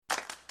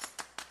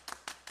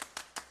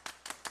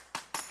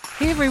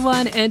Hey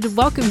everyone, and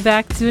welcome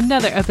back to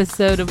another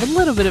episode of A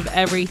Little Bit of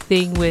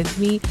Everything with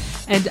me.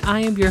 And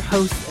I am your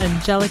host,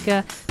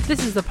 Angelica.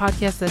 This is a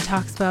podcast that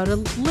talks about a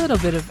little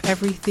bit of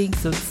everything,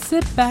 so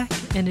sit back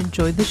and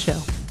enjoy the show.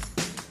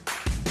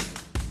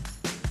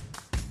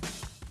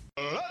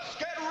 Let's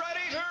get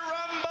ready to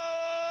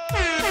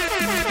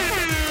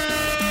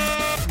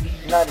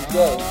rumble! 90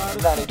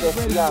 Day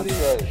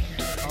Fiancé.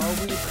 Oh,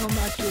 we come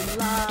at you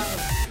live.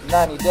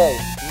 90 Day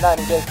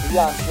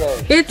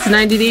Fiancé. It's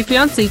 90 Day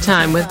Fiancé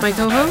time with my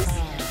co-host,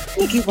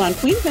 Nikki Von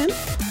Queenpin.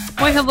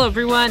 Why, hello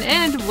everyone,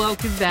 and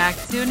welcome back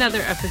to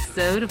another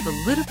episode of A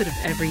Little Bit of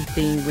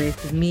Everything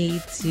with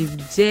me.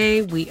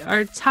 Today we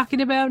are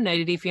talking about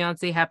 90 Day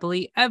Fiancé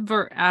Happily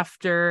Ever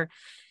After.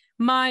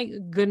 My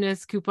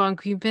goodness, Coupon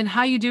Queenpin,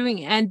 how you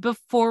doing? And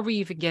before we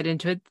even get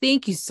into it,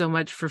 thank you so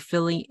much for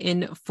filling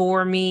in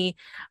for me.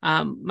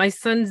 My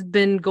son's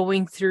been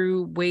going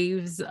through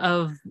waves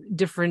of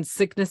different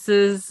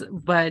sicknesses,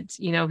 but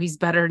he's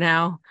better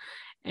now.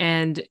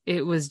 And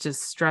it was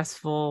just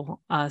stressful,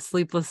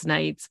 sleepless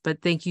nights.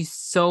 But thank you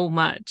so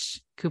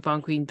much,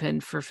 Coupon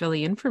Queenpin, for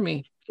filling in for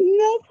me.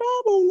 No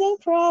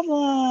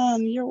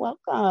problem. You're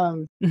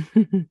welcome.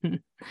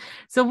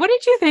 So what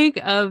did you think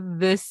of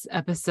this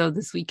episode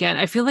this weekend?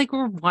 I feel like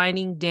we're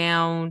coming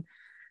down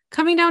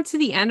to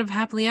the end of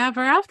Happily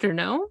Ever After,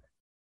 no?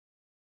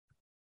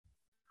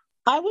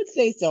 I would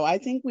say so. I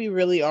think we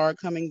really are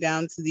coming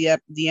down to the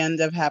end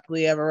of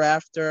Happily Ever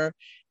After.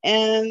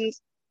 And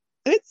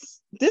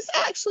this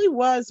actually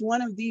was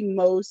one of the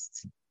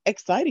most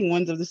exciting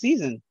ones of the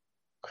season.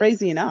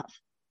 Crazy enough.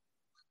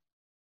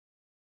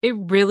 It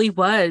really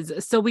was.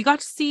 So we got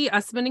to see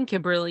Usman and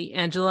Kimberly,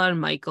 Angela and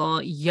Michael,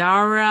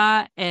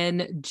 Yara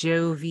and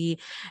Jovi,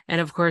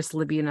 and of course,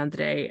 Libby and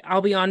Andre.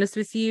 I'll be honest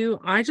with you.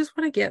 I just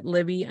want to get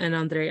Libby and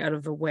Andre out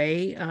of the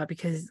way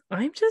because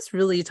I'm just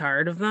really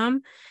tired of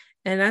them.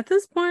 And at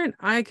this point,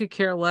 I could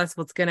care less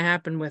what's going to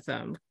happen with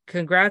them.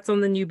 Congrats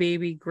on the new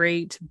baby.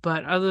 Great.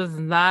 But other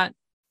than that,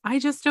 I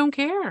just don't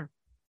care.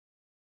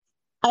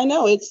 I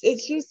know it's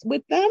just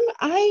with them.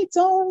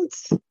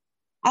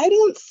 I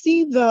don't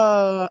see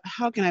the,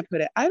 how can I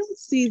put it? I don't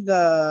see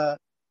the,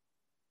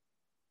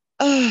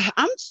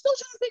 I'm still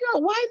trying to figure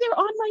out why they're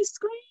on my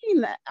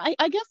screen.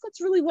 I guess that's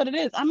really what it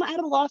is. I'm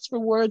at a loss for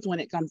words when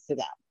it comes to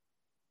them.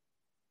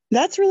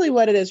 That's really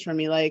what it is for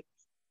me. Like,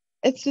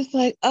 it's just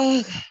like,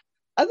 other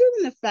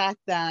than the fact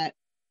that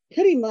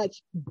pretty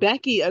much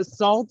Becky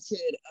assaulted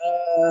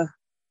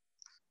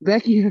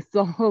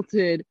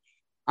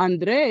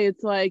Andre,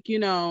 it's like,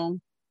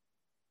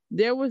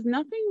 there was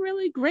nothing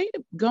really great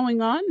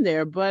going on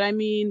there, but I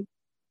mean,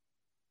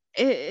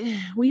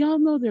 we all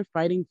know they're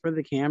fighting for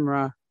the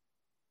camera.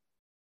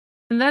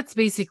 And that's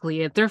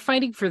basically it. They're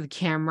fighting for the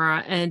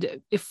camera.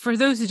 And if for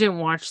those who didn't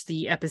watch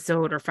the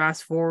episode or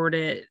fast forward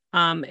it,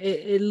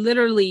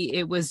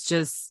 it was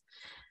just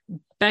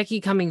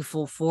Becky coming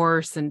full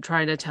force and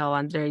trying to tell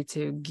Andre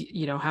to,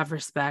 have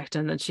respect.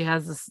 And then she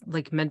has this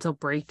like mental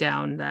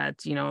breakdown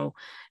that,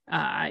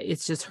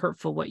 it's just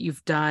hurtful what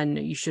you've done.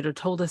 You should have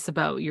told us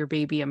about your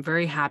baby. I'm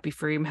very happy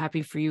for you. I'm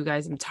happy for you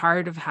guys. I'm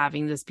tired of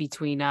having this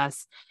between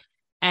us.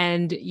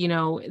 And,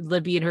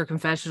 Libby in her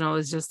confessional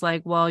is just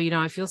like, well,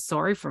 I feel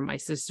sorry for my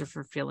sister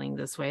for feeling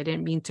this way. I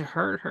didn't mean to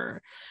hurt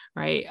her.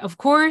 Right. Of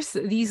course,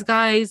 these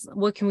guys,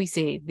 what can we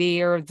say?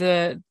 They are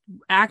the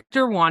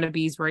actor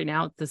wannabes right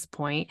now at this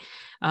point.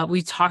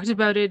 We talked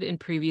about it in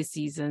previous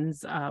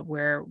seasons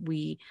where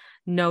we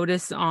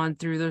notice on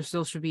through their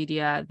social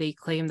media, they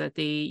claim that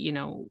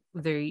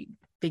they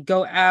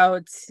go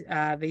out,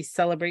 they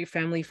celebrate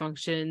family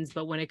functions,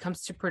 but when it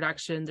comes to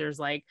production, there's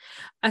like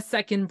a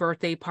second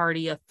birthday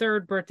party, a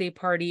third birthday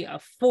party, a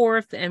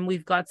fourth, and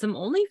we've got some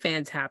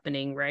OnlyFans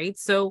happening, right?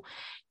 So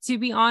to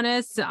be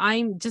honest,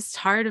 I'm just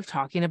tired of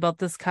talking about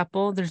this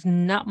couple. There's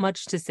not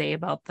much to say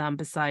about them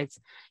besides,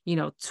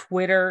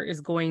 Twitter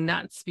is going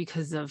nuts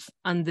because of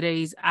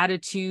Andre's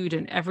attitude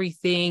and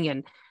everything.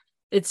 And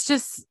it's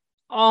just,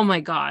 oh my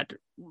God,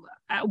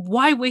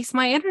 why waste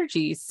my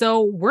energy?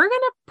 So we're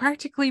going to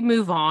practically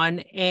move on.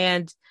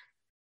 And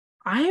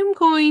I'm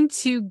going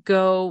to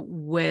go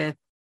with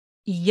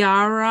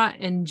Yara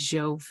and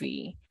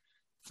Jovi.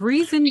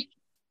 Reason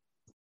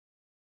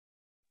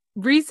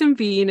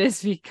being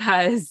is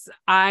because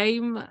I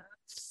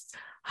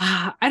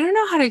don't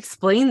know how to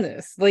explain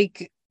this.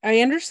 Like,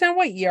 I understand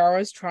what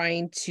Yara's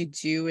trying to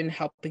do in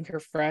helping her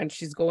friend.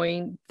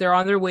 They're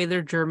on their way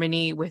to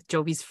Germany with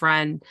Jovi's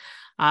friend,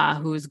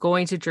 who's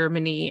going to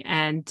Germany.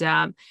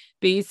 And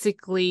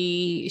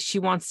basically, she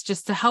wants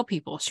just to help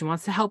people. She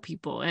wants to help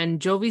people. And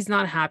Jovi's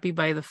not happy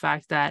by the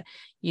fact that,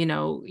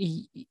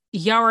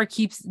 Yara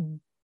keeps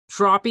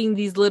dropping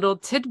these little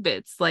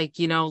tidbits like,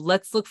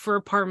 let's look for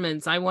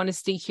apartments. I want to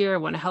stay here. I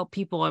want to help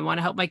people. I want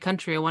to help my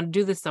country. I want to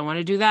do this. I want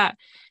to do that.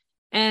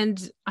 And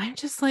I'm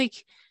just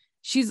like,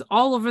 she's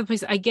all over the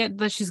place. I get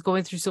that she's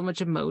going through so much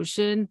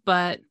emotion,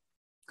 but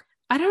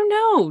I don't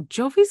know.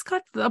 Jovi's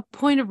got a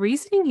point of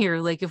reasoning here.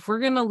 Like, if we're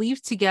gonna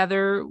leave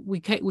together, we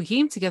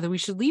came together. We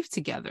should leave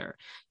together.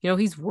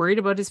 He's worried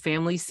about his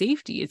family's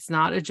safety. It's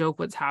not a joke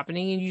what's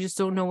happening, and you just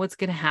don't know what's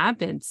gonna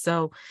happen.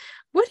 So,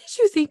 what did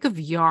you think of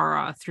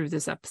Yara through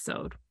this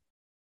episode?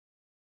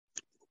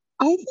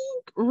 I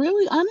think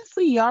really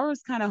honestly,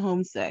 Yara's kind of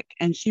homesick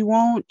and she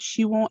won't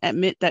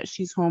admit that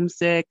she's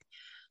homesick.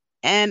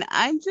 And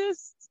I'm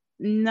just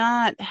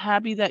not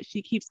happy that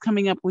she keeps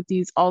coming up with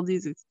all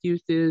these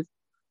excuses.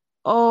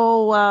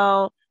 Oh,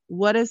 well,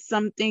 what if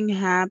something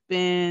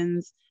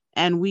happens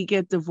and we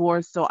get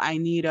divorced, so I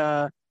need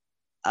a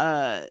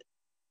an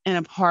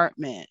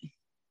apartment,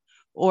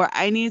 or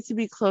I need to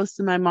be close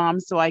to my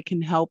mom so I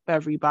can help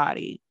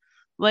everybody.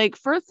 Like,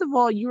 first of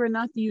all, you are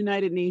not the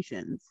United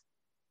Nations.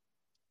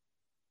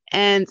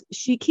 And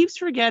she keeps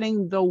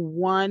forgetting the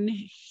one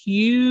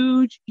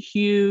huge,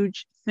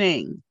 huge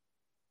thing.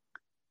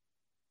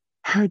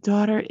 Her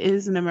daughter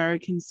is an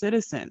American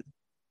citizen.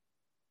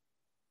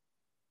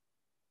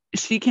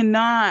 She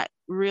cannot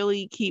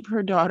really keep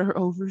her daughter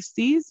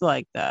overseas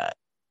like that.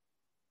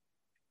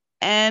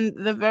 And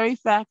the very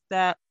fact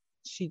that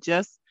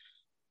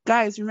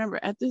guys, remember,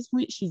 at this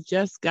point, she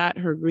just got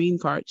her green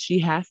card. She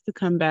has to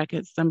come back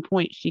at some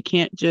point. She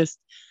can't just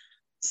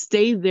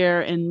stay there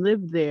and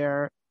live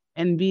there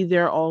and be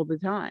there all the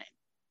time.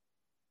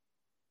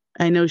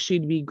 I know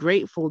she'd be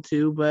grateful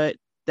to, but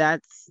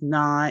that's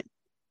not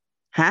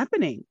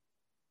happening.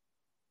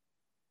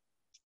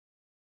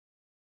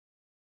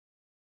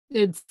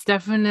 It's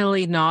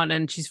definitely not,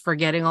 and she's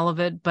forgetting all of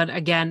it. But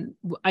again,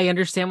 I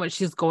understand what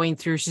she's going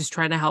through. She's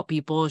trying to help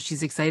people.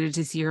 She's excited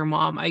to see her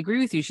mom. I agree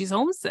with you. She's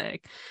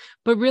homesick.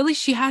 But really,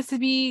 she has to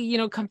be,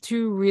 come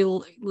to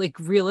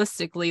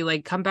realistically,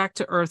 like, come back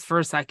to earth for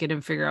a second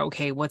and figure out,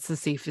 okay, what's the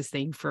safest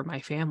thing for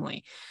my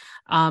family?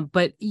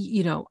 But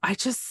I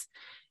just,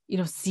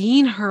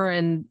 seeing her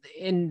and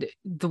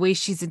the way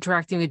she's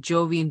interacting with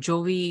Jovi, and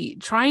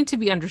Jovi trying to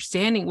be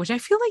understanding, which I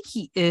feel like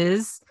he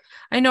is.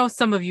 I know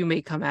some of you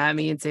may come at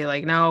me and say,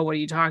 like, no, what are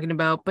you talking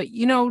about? But,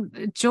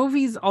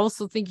 Jovi's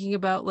also thinking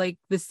about, like,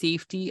 the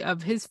safety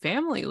of his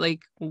family.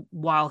 Like,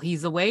 while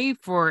he's away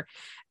for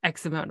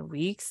X amount of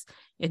weeks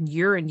and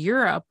you're in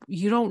Europe,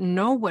 you don't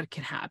know what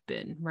can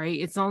happen, right?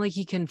 It's not like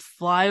he can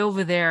fly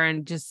over there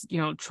and just,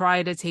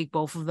 try to take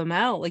both of them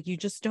out. Like, you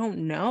just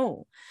don't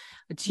know.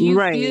 Do you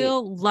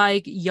feel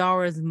like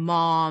Yara's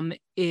mom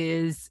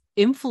is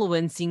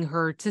influencing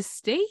her to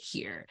stay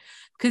here?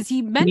 Because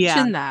he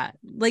mentioned that.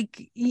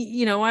 Like,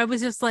 I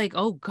was just like,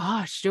 oh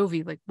gosh,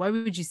 Jovi, like, why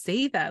would you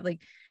say that?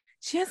 Like,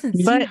 she hasn't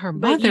seen her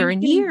mother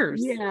in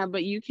years. Yeah,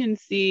 but you can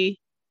see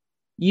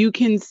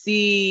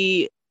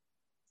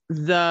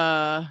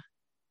the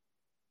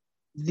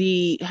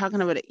how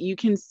can I put it? You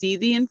can see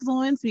the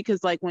influence,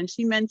 because like when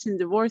she mentioned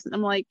divorce,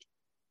 I'm like,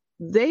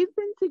 they've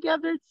been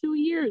together 2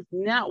 years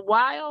now.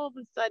 Why all of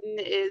a sudden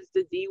is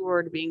the D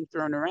word being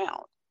thrown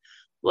around?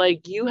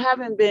 Like, you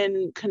haven't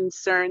been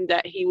concerned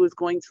that he was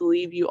going to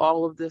leave you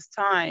all of this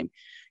time.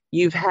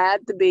 You've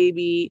had the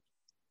baby,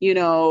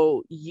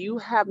 you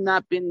have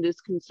not been this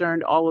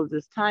concerned all of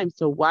this time.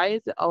 So why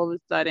is it all of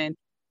a sudden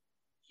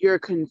you're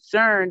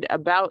concerned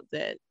about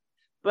this?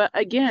 But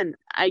again,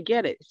 I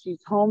get it. She's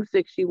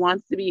homesick. She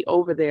wants to be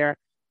over there.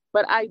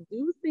 But I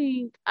do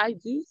see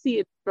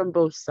it from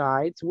both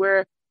sides,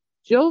 where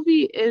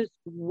Jovi is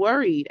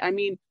worried. I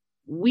mean,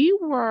 we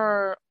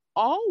were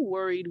all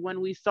worried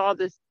when we saw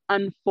this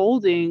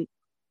unfolding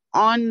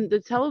on the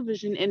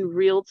television in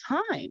real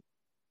time.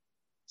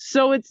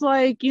 So it's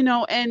like,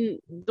 and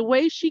the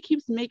way she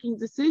keeps making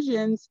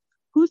decisions,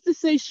 who's to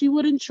say she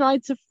wouldn't try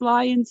to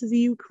fly into the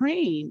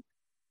Ukraine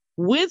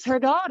with her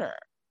daughter?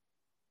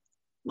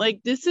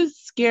 Like, this is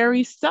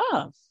scary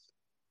stuff.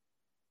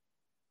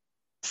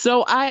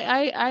 So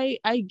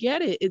I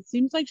get it. It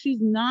seems like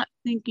she's not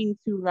thinking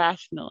too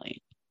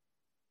rationally.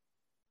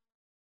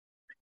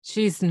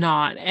 She's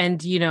not.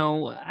 And,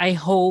 I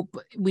hope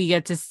we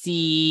get to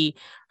see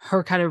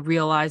her kind of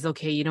realize,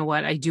 okay, you know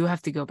what? I do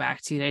have to go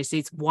back to the United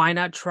States. Why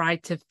not try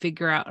to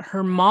figure out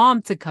her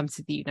mom to come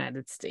to the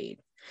United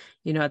States?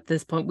 At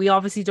this point, we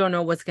obviously don't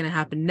know what's going to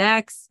happen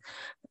next,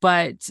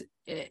 but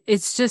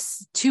it's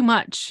just too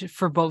much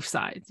for both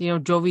sides.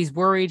 Jovi's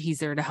worried. He's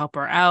there to help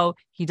her out.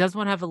 He does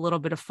want to have a little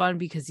bit of fun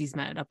because he's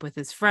met up with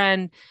his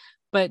friend,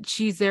 but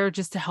she's there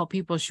just to help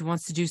people. She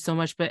wants to do so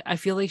much, but I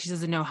feel like she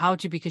doesn't know how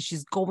to, because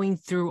she's going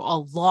through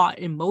a lot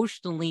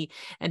emotionally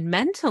and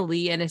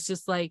mentally. And it's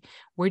just like,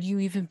 where do you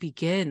even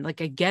begin?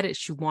 Like, I get it.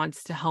 She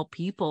wants to help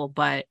people,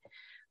 but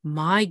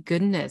my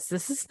goodness,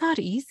 this is not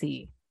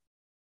easy.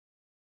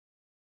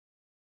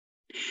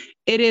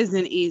 It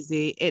isn't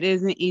easy. It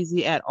isn't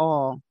easy at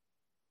all.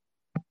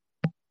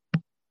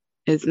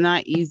 It's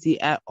not easy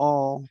at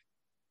all.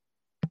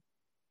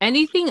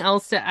 Anything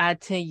else to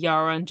add to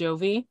Yara and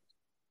Jovi?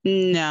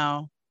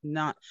 No,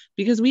 not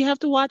because we have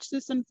to watch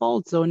this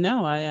unfold. So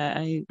no,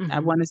 I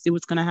want to see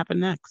what's going to happen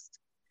next.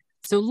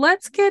 So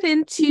let's get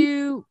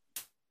into.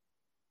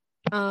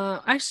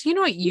 Actually, you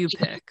know what? You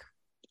pick.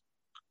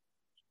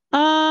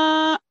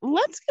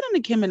 Let's get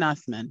into Kim and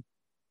Usman.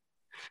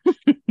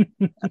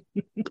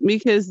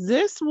 Because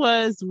this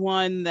was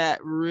one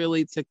that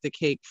really took the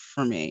cake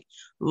for me.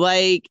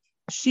 Like,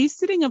 she's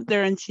sitting up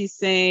there and she's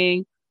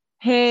saying,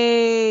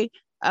 "Hey,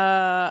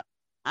 I'm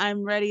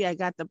ready. I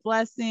got the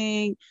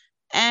blessing."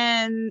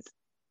 And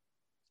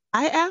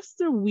I asked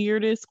the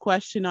weirdest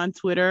question on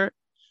Twitter,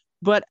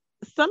 but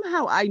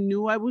somehow I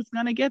knew I was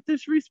going to get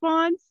this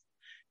response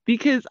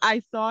because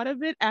I thought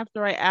of it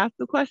after I asked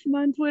the question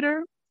on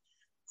Twitter.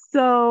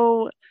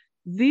 So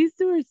these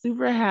two are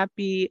super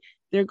happy.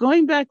 They're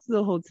going back to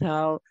the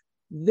hotel.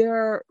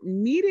 They're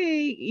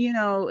meeting,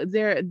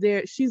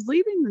 she's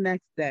leaving the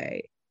next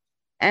day.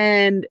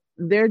 And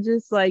they're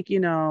just like,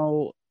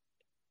 oh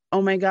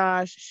my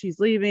gosh, she's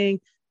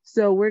leaving.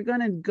 So we're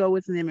going to go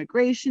with an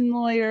immigration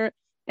lawyer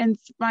and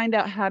find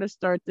out how to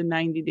start the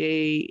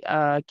 90-day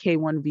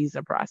K1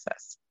 visa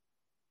process.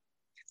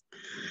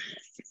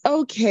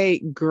 Okay,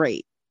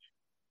 great.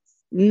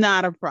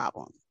 Not a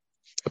problem.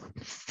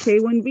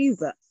 K1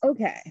 visa.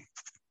 Okay.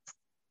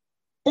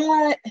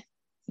 But,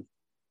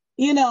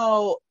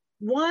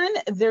 one,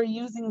 they're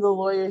using the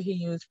lawyer he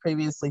used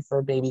previously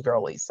for baby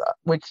girl Lisa,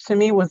 which to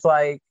me was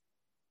like,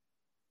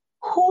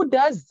 who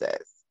does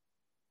this?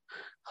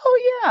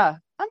 Oh, yeah,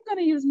 I'm going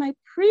to use my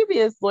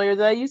previous lawyer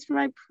that I used for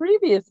my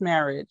previous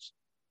marriage.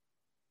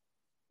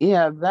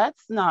 Yeah,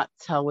 that's not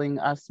telling,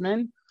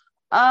 Usman.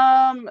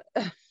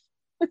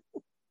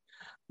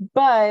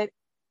 But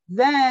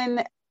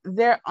then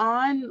they're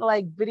on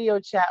like video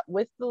chat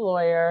with the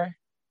lawyer,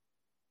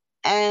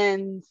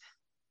 and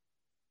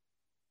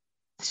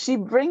she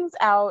brings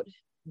out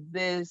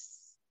this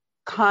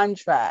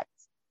contract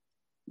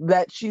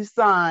that she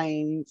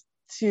signed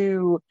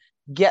to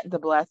get the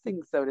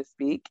blessing, so to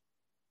speak.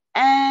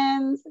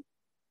 And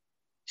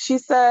she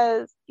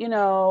says,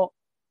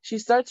 she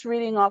starts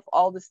reading off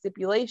all the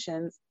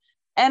stipulations.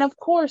 And of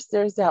course,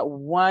 there's that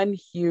one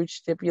huge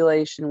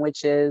stipulation,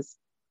 which is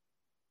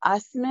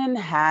Usman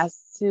has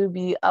to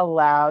be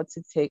allowed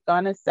to take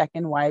on a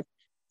second wife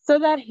so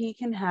that he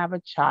can have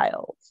a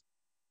child.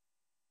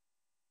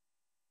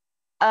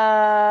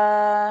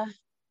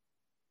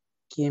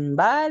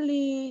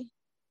 Kimbali,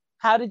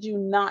 how did you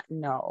not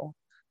know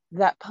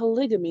that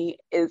polygamy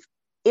is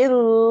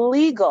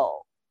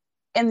illegal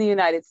in the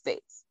United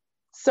States?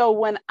 So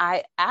when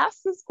I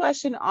asked this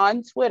question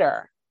on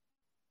Twitter,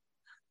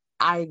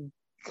 I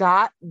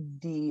got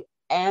the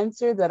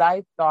answer that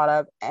I thought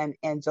of. And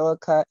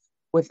Angelica,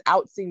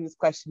 without seeing this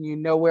question, you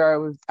know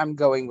where I'm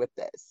going with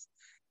this.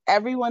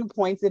 Everyone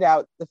pointed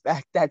out the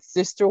fact that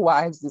Sister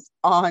Wives is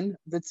on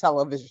the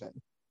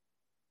television.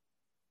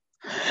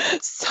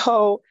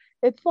 So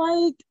it's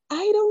like,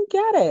 I don't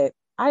get it.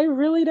 I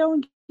really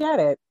don't get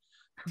it.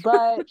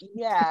 But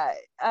yeah,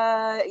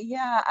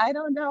 I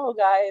don't know,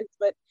 guys.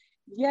 But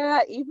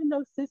yeah, even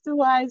though Sister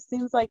Wives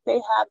seems like they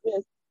have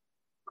this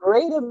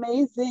great,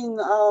 amazing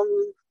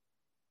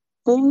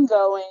thing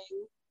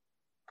going,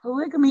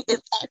 polygamy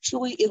is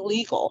actually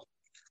illegal.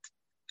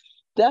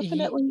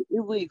 Definitely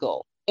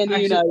illegal in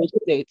the United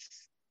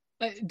States.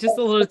 Just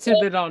a little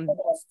tidbit on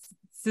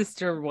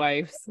Sister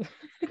Wives.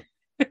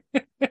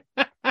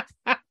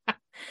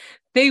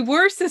 They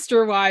were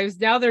sister wives.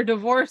 Now they're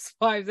divorced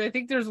wives. I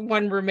think there's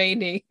one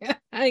remaining.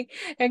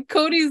 And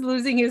Cody's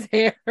losing his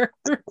hair.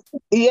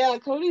 Yeah,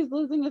 Cody's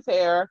losing his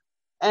hair.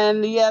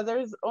 And yeah,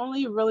 there's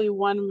only really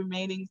one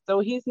remaining. So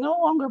he's no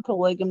longer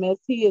polygamous.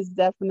 He is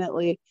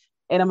definitely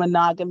in a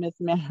monogamous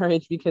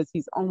marriage because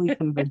he's only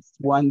convinced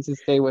one to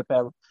stay with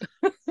him.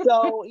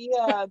 So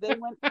yeah, they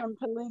went from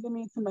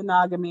polygamy to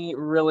monogamy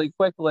really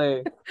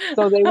quickly.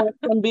 So they went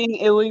from being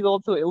illegal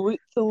to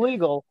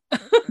legal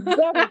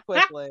very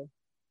quickly.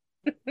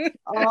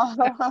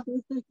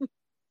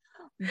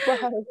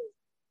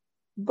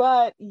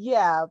 But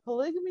yeah,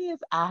 polygamy is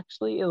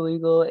actually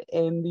illegal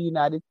in the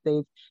United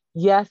States.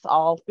 Yes,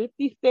 all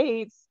 50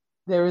 states.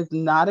 There is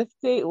not a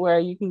state where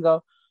you can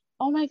go,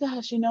 oh my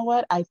gosh, you know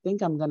what? I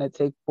think I'm going to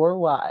take 4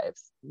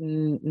 wives.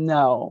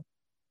 No,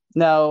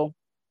 no,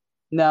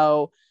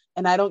 no.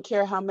 And I don't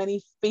care how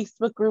many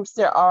Facebook groups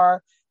there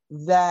are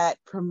that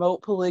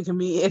promote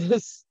polygamy. It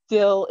is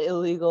still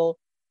illegal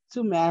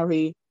to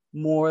marry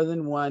more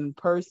than one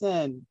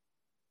person.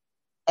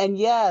 And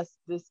yes,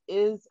 this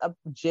is a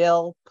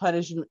jail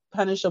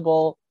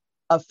punishable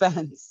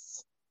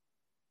offense.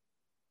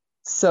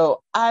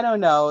 So I don't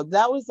know.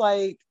 That was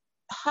like,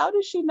 how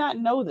does she not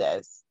know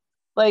this?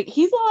 Like,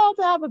 he's allowed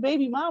to have a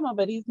baby mama,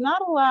 but he's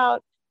not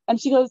allowed.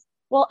 And she goes,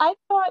 well, I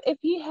thought if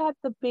he had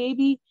the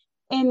baby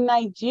in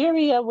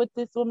Nigeria with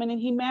this woman and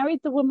he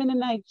married the woman in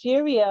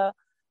Nigeria,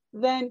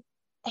 then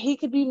he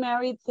could be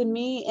married to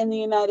me in the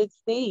United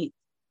States.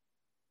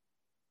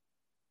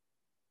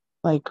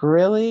 Like,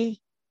 really?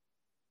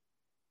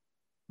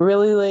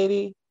 Really,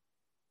 lady?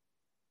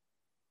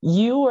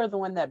 You are the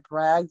one that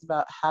brags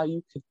about how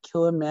you could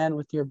kill a man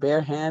with your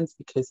bare hands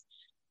because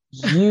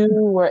you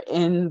were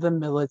in the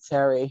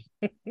military.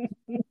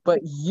 But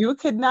you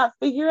could not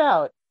figure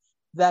out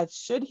that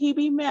should he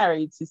be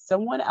married to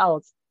someone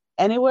else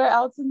anywhere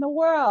else in the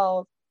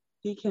world,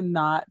 he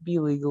cannot be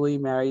legally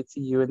married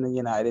to you in the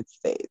United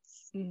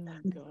States. Oh my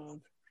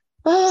God.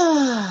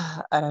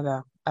 I don't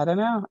know. I don't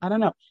know. I don't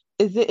know.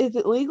 Is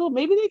it legal?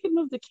 Maybe they could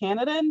move to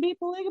Canada and be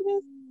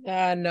polygamous.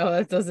 No,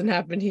 that doesn't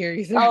happen here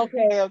either.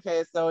 Okay,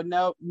 okay. So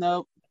nope,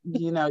 nope.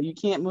 You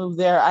can't move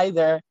there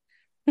either.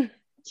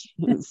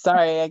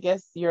 Sorry, I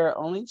guess your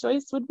only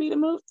choice would be to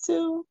move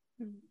to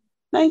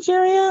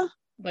Nigeria.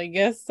 I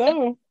guess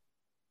so.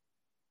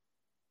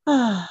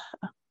 I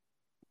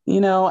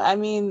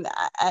mean,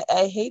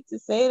 I hate to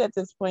say it at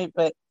this point,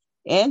 but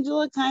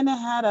Angela kind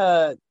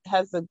of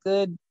has a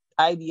good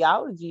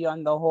ideology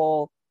on the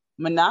whole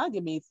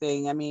monogamy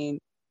thing. I mean,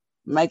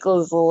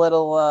 Michael's a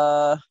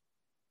little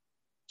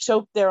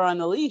choked there on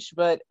the leash,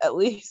 but at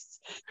least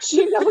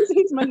she knows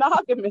he's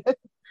monogamous.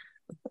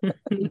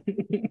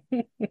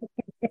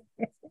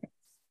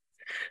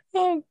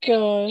 Oh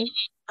god.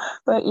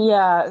 But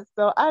yeah,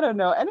 so I don't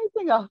know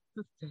anything else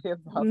to say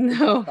about this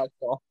No.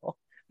 couple.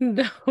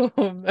 No,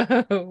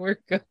 we're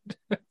good.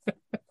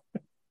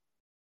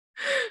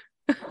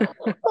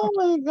 Oh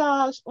my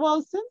gosh.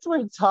 Well, since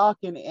we're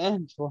talking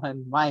Angela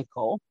and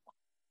Michael,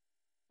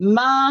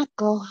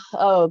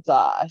 oh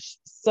gosh.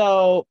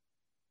 So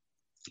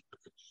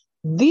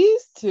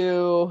these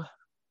two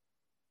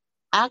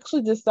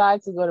actually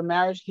decide to go to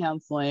marriage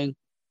counseling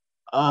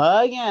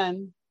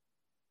again.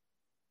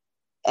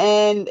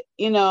 And,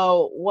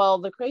 well,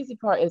 the crazy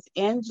part is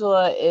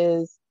Angela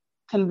is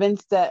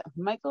convinced that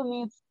Michael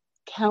needs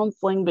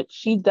counseling, but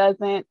she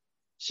doesn't.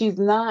 She's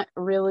not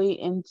really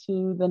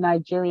into the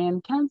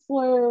Nigerian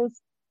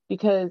counselors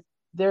because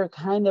they're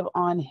kind of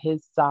on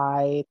his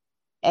side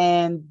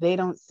and they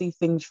don't see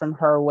things from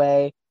her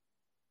way.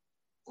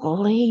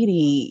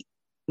 Lady,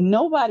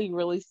 nobody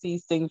really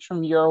sees things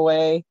from your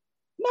way,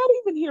 not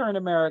even here in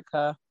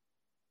America.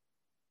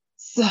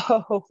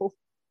 So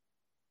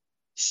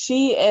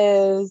she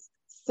is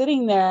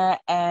sitting there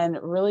and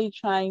really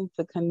trying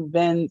to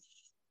convince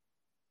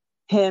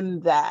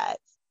him that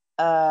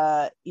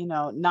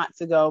not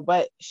to go,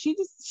 but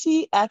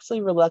she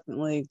actually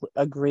reluctantly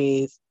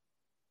agrees.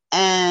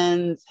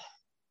 And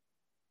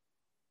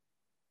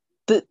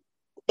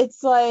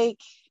it's like,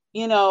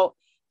 he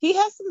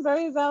has some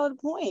very valid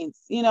points.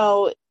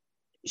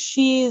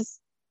 She's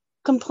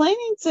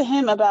complaining to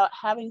him about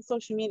having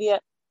social media,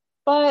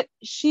 but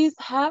she's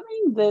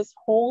having this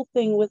whole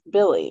thing with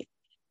Billy.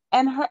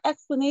 And her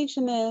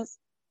explanation is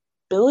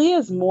Billy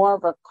is more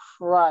of a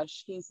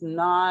crush. He's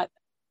not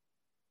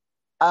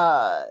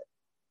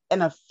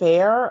an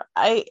affair.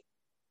 I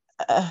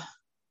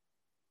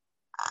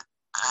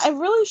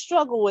really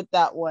struggle with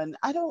that one.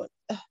 I don't.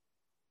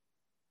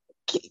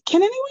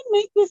 Can anyone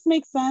make this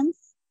make sense?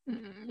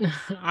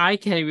 I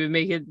can't even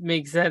make it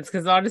make sense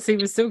because honestly,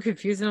 it was so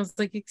confusing. I was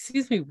like,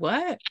 "Excuse me,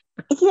 what?"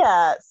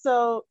 Yeah.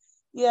 So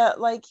yeah,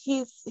 like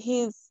he's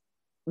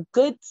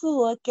good to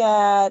look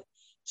at.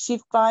 She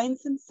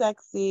finds him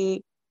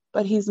sexy,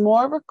 but he's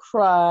more of a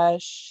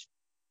crush.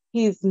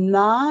 He's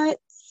not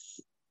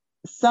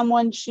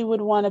someone she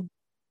would want to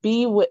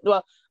be with.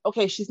 Well,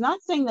 okay, she's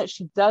not saying that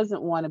she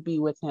doesn't want to be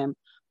with him,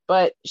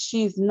 but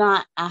she's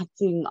not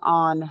acting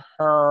on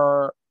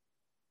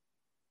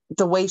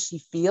the way she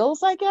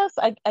feels, I guess.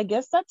 I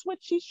guess that's what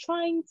she's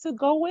trying to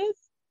go with.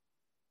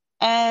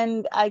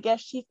 And I guess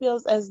she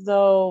feels as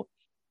though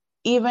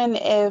even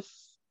if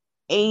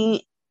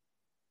Angel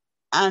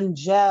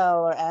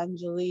or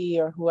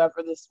Angeli or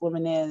whoever this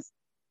woman is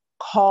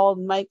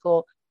called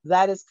Michael,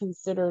 that is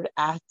considered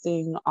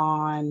acting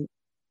on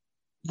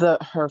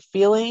her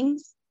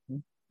feelings,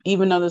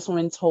 even though this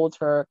woman told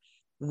her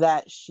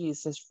that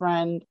she's his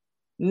friend.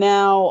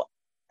 Now,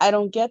 I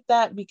don't get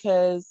that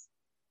because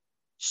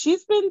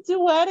she's been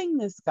duetting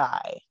this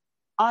guy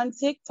on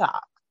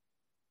TikTok.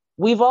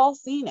 We've all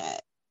seen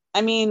it.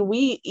 I mean,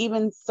 we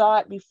even saw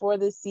it before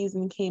this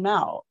season came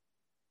out.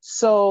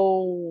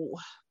 So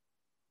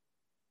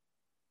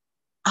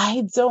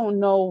I don't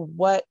know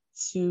what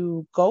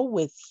to go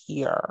with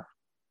here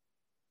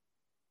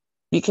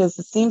because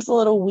it seems a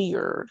little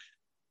weird.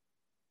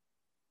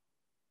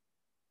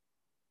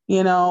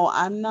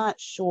 I'm not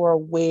sure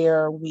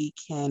where we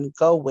can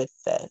go with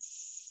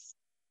this.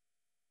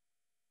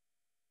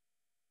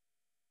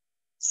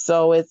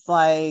 So it's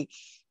like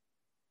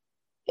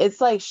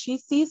she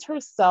sees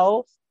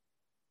herself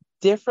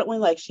differently,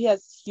 like she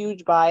has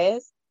huge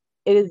bias.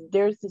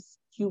 There's this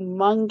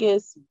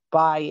humongous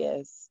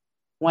bias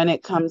when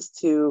it comes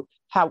to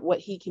what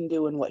he can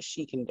do and what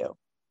she can do.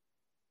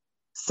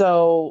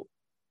 So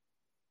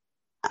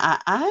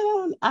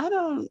I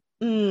don't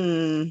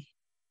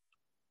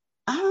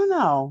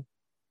know.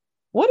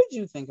 What did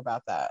you think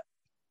about that?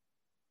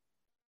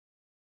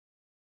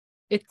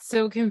 It's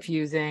so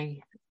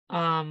confusing.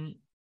 I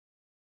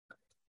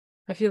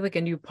feel like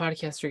a new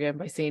podcaster again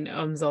by saying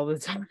all the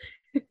time.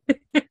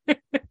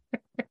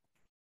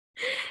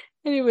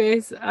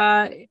 Anyways,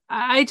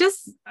 I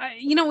just,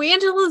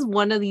 Angela's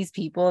one of these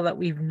people that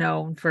we've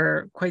known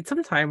for quite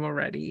some time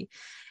already.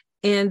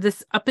 And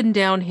this up and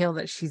downhill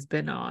that she's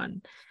been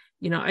on,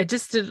 I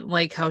just didn't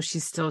like how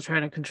she's still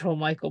trying to control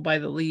Michael by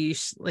the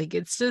leash. Like,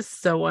 it's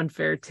just so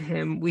unfair to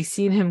him. We've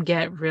seen him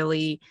get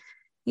really,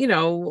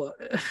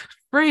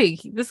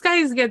 frig, this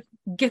guy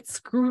gets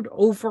screwed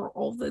over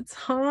all the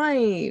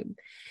time.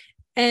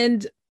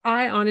 And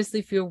I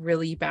honestly feel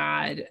really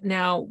bad.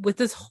 Now, with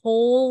this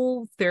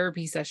whole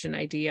therapy session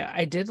idea,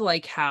 I did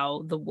like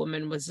how the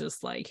woman was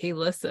just like, hey,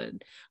 listen,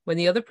 when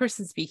the other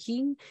person's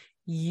speaking,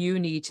 you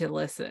need to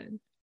listen.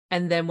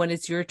 And then when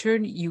it's your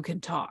turn, you can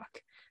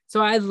talk.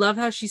 So I love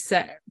how she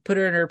put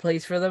her in her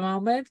place for the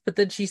moment. But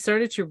then she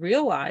started to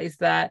realize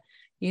that,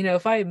 you know,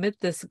 if I admit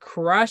this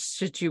crush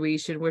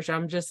situation, which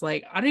I'm just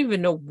like, I don't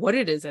even know what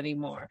it is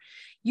anymore.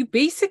 You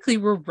basically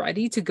were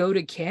ready to go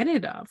to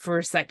Canada for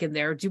a second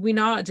there. Did we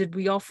not? Did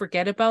we all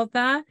forget about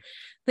that?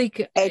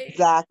 Like,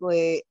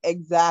 Exactly.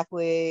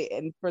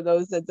 And for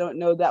those that don't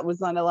know, that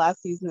was on the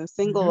last season of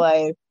Single Mhm.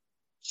 Life.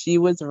 She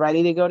was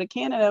ready to go to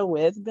Canada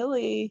with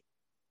Billy.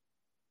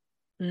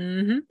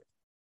 Mm-hmm.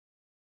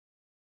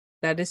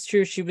 That is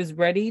true. She was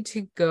ready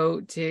to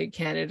go to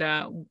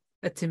Canada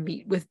to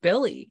meet with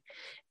Billy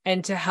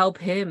and to help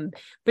him.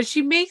 But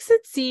she makes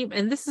it seem,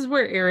 and this is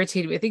where it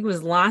irritated me. I think it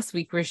was last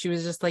week where she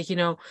was just like, you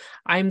know,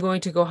 I'm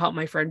going to go help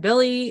my friend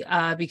Billy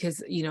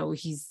because, you know,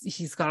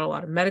 he's got a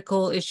lot of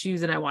medical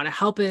issues and I want to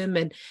help him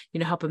and,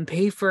 you know, help him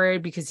pay for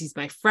it because he's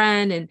my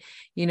friend. And,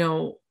 you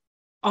know,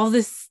 all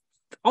this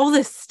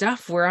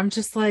stuff where I'm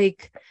just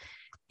like,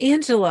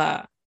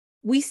 Angela,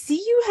 we see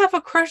you have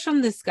a crush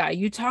on this guy.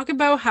 You talk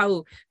about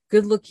how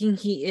good looking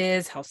he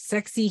is, how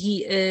sexy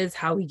he is,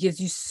 how he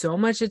gives you so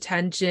much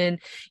attention,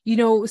 you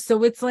know,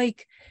 so it's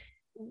like,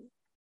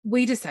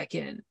 wait a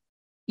second,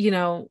 you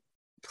know,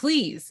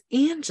 please,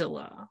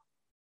 Angela,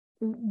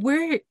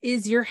 where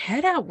is your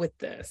head at with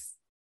this?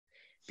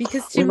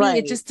 Because to me,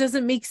 it just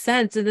doesn't make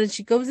sense. And then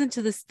she goes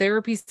into this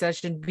therapy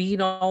session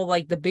being all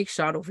like the big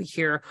shot over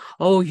here.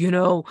 Oh, you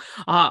know,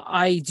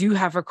 I do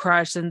have a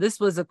crush and this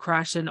was a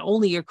crush and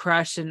only a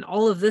crush and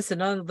all of this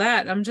and all of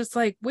that. I'm just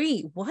like,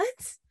 wait,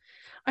 what?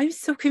 I'm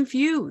so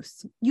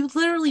confused. You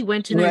literally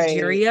went to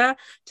Nigeria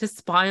to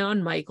spy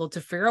on Michael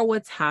to figure out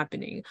what's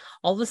happening.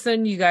 All of a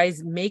sudden, you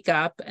guys make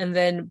up and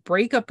then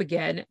break up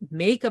again,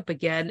 make up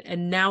again.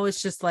 And now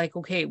it's just like,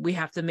 okay, we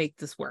have to make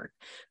this work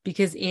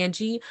because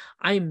Angie,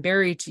 I'm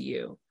married to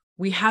you.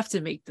 We have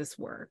to make this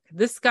work.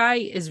 This guy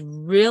is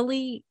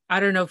really, I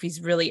don't know if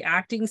he's really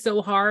acting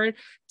so hard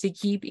to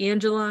keep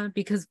Angela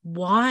because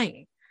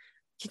why?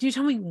 Can you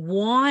tell me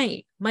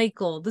why,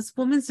 Michael? This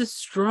woman's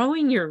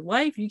destroying your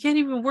life. You can't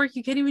even work.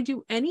 You can't even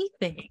do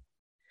anything.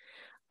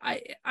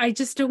 I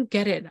just don't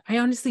get it. I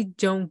honestly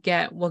don't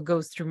get what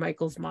goes through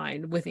Michael's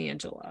mind with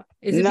Angela.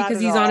 Is it because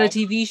he's on a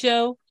TV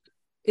show?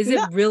 Is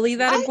it really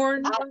that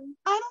important? I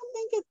don't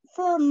think it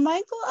for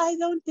Michael. I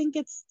don't think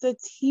it's the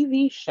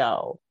TV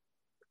show.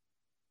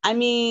 I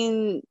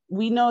mean,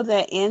 we know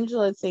that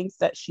Angela thinks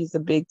that she's a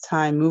big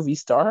time movie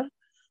star.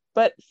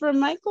 But for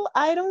Michael,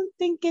 I don't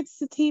think it's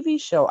the TV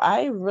show.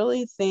 I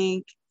really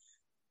think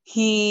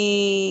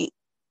he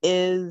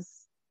is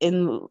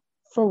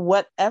for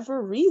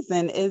whatever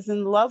reason, is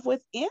in love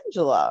with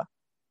Angela.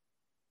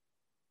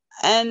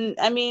 And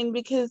I mean,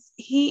 because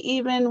he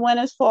even went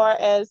as far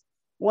as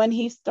when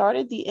he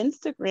started the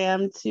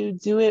Instagram to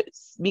do it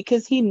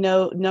because he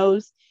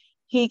knows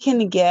he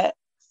can get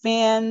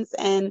fans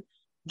and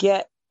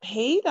get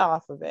paid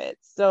off of it.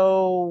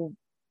 So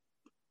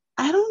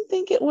I don't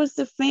think it was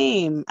the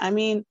fame. I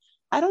mean,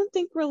 I don't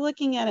think we're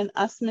looking at an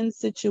Usman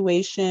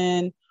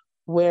situation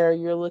where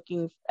you're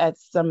looking at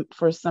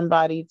for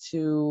somebody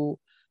to,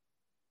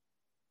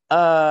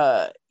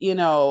 you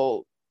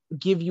know,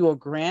 give you a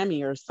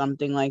Grammy or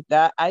something like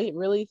that. I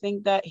really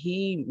think that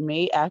he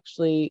may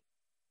actually,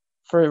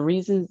 for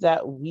reasons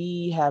that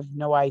we have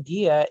no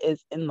idea,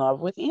 is in love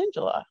with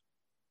Angela.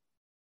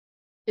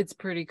 It's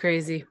pretty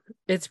crazy.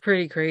 It's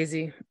pretty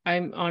crazy.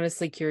 I'm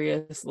honestly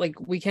curious. Like,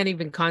 we can't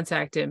even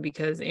contact him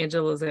because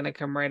Angela's going to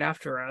come right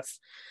after us.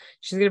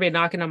 She's going to be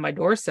knocking on my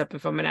doorstep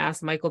if I'm going to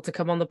ask Michael to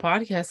come on the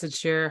podcast and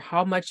share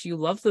how much you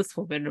love this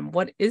woman and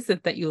what is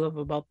it that you love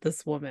about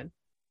this woman.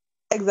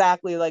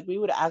 Exactly. Like, we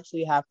would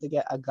actually have to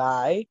get a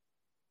guy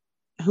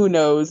who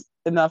knows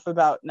enough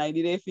about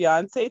 90 Day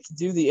Fiancé to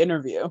do the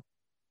interview.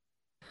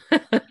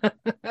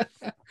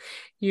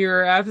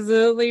 You're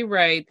absolutely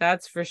right.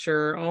 That's for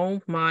sure.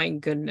 Oh my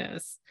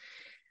goodness.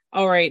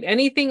 All right.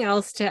 Anything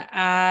else to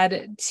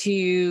add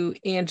to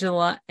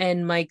Angela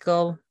and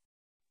Michael?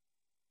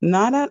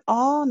 Not at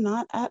all.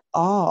 Not at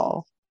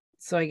all.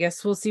 So I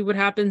guess we'll see what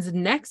happens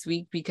next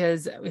week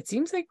because it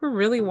seems like we're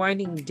really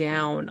winding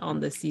down on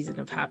this season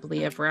of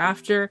Happily Ever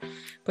After.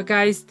 But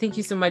guys, thank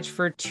you so much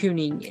for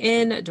tuning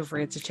in. Don't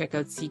forget to check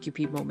out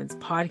CQP Moments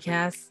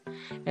podcast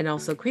and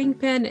also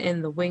Queenpin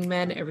and the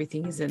Wingman.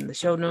 Everything is in the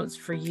show notes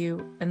for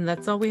you. And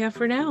that's all we have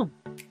for now.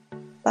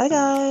 Bye,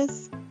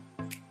 guys.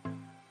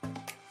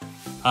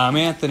 I'm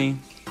Anthony.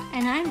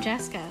 And I'm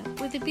Jessica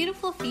with the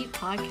Beautiful Feet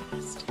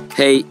podcast.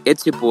 Hey,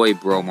 it's your boy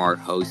Bromar,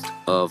 host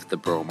of The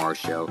Bromar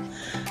Show.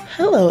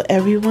 Hello,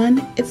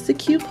 everyone. It's the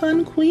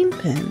Coupon Queen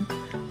Pin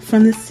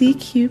from the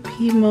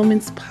CQP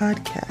Moments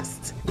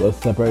podcast.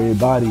 What's up,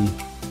 everybody?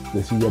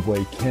 This is your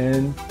boy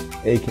Ken,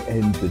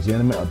 aka the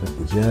Gentleman of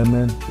the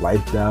Gentleman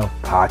Lifestyle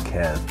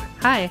Podcast.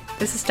 Hi,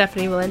 this is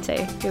Stephanie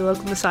Valente, your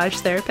local massage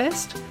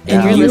therapist,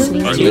 And you're you're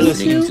listening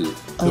listening to to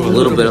a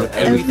little bit of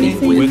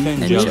everything with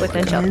Angelica.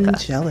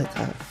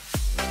 Angelica.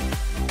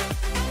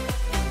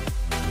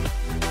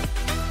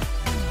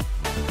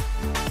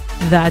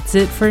 That's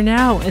it for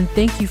now, and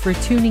thank you for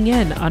tuning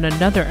in on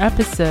another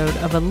episode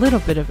of A Little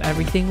Bit of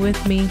Everything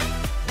with me.